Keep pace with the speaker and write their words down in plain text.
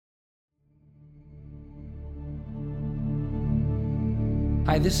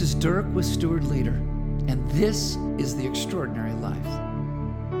Hi, this is Dirk with Steward Leader, and this is The Extraordinary Life.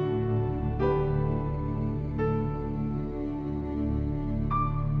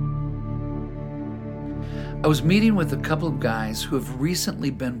 I was meeting with a couple of guys who have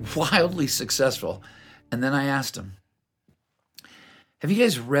recently been wildly successful, and then I asked them, have you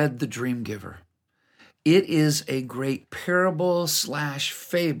guys read The Dream Giver? It is a great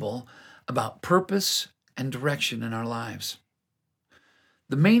parable/fable about purpose and direction in our lives.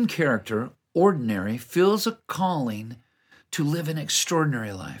 The main character, Ordinary, feels a calling to live an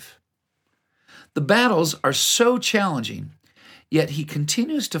extraordinary life. The battles are so challenging, yet he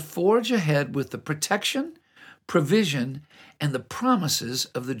continues to forge ahead with the protection, provision, and the promises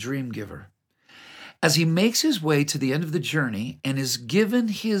of the Dream Giver. As he makes his way to the end of the journey and is given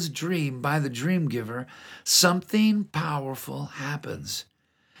his dream by the Dream Giver, something powerful happens.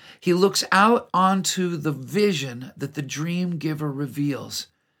 He looks out onto the vision that the Dream Giver reveals,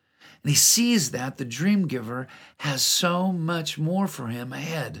 and he sees that the Dream Giver has so much more for him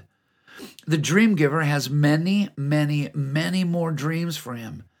ahead. The Dream Giver has many, many, many more dreams for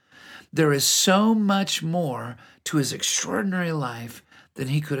him. There is so much more to his extraordinary life than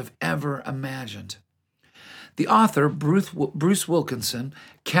he could have ever imagined. The author, Bruce Wilkinson,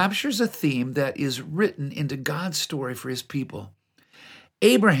 captures a theme that is written into God's story for his people.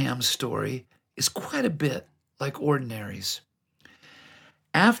 Abraham's story is quite a bit like Ordinary's.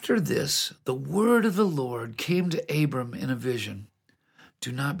 After this, the word of the Lord came to Abram in a vision.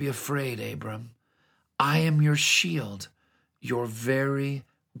 Do not be afraid, Abram. I am your shield, your very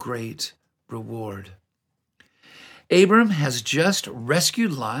great reward. Abram has just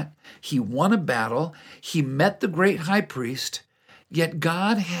rescued Lot. He won a battle. He met the great high priest. Yet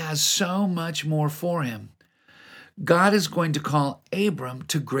God has so much more for him. God is going to call Abram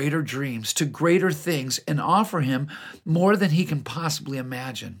to greater dreams, to greater things, and offer him more than he can possibly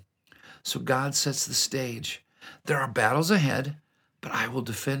imagine. So God sets the stage. There are battles ahead, but I will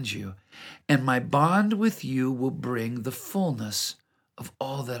defend you, and my bond with you will bring the fullness of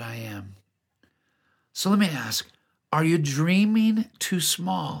all that I am. So let me ask, are you dreaming too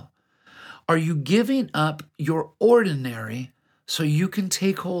small? Are you giving up your ordinary so you can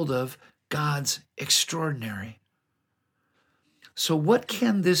take hold of God's extraordinary? So what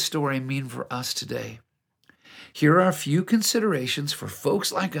can this story mean for us today? Here are a few considerations for folks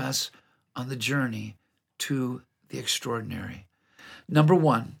like us on the journey to the extraordinary. Number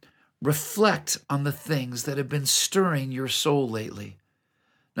one, reflect on the things that have been stirring your soul lately.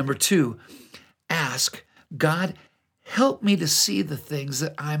 Number two, ask, God, help me to see the things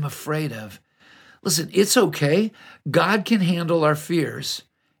that I'm afraid of. Listen, it's okay. God can handle our fears,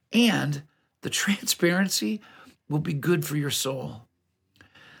 and the transparency will be good for your soul.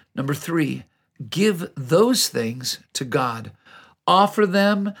 Number three, give those things to God. Offer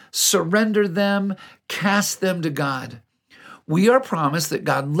them, surrender them, cast them to God. We are promised that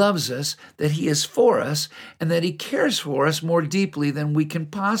God loves us, that He is for us, and that He cares for us more deeply than we can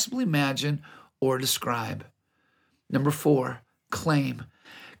possibly imagine or describe. Number four, claim.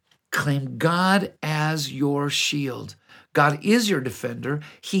 Claim God as your shield. God is your defender.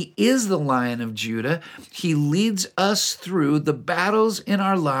 He is the Lion of Judah. He leads us through the battles in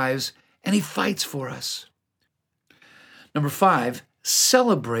our lives, and He fights for us. Number five,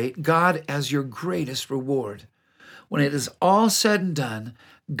 celebrate God as your greatest reward. When it is all said and done,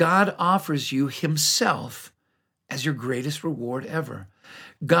 God offers you Himself as your greatest reward ever.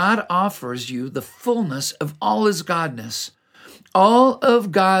 God offers you the fullness of all His godness, all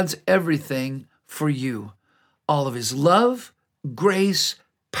of God's everything for you. All of His love, grace,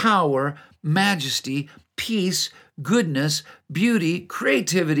 power, majesty, peace, goodness, beauty,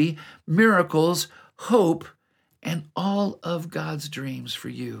 creativity, miracles, hope, and all of God's dreams for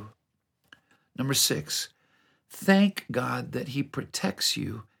you. Number six, thank God that He protects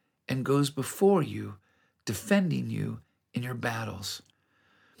you and goes before you, defending you in your battles.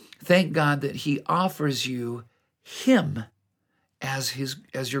 Thank God that He offers you Him as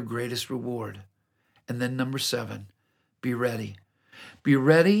your greatest reward. And then number seven, be ready. Be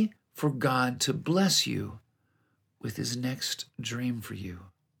ready for God to bless you with His next dream for you.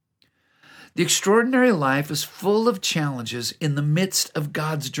 The extraordinary life is full of challenges in the midst of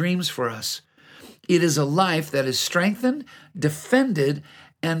God's dreams for us. It is a life that is strengthened, defended,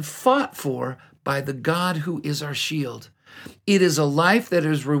 and fought for by the God who is our shield. It is a life that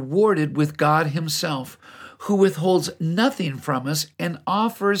is rewarded with God Himself, who withholds nothing from us and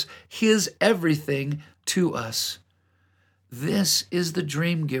offers His everything to us. This is the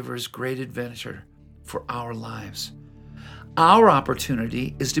Dream Giver's great adventure for our lives. Our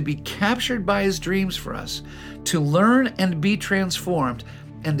opportunity is to be captured by His dreams for us, to learn and be transformed,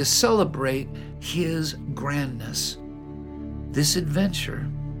 and to celebrate His grandness. This adventure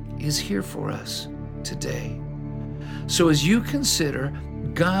is here for us today. So as you consider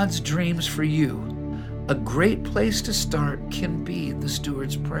God's dreams for you, a great place to start can be the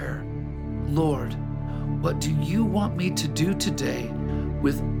steward's prayer. Lord, what do you want me to do today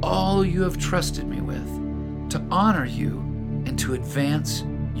with all you have trusted me with, to honor you and to advance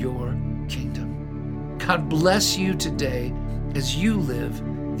your kingdom? God bless you today as you live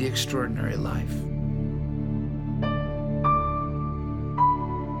the extraordinary life.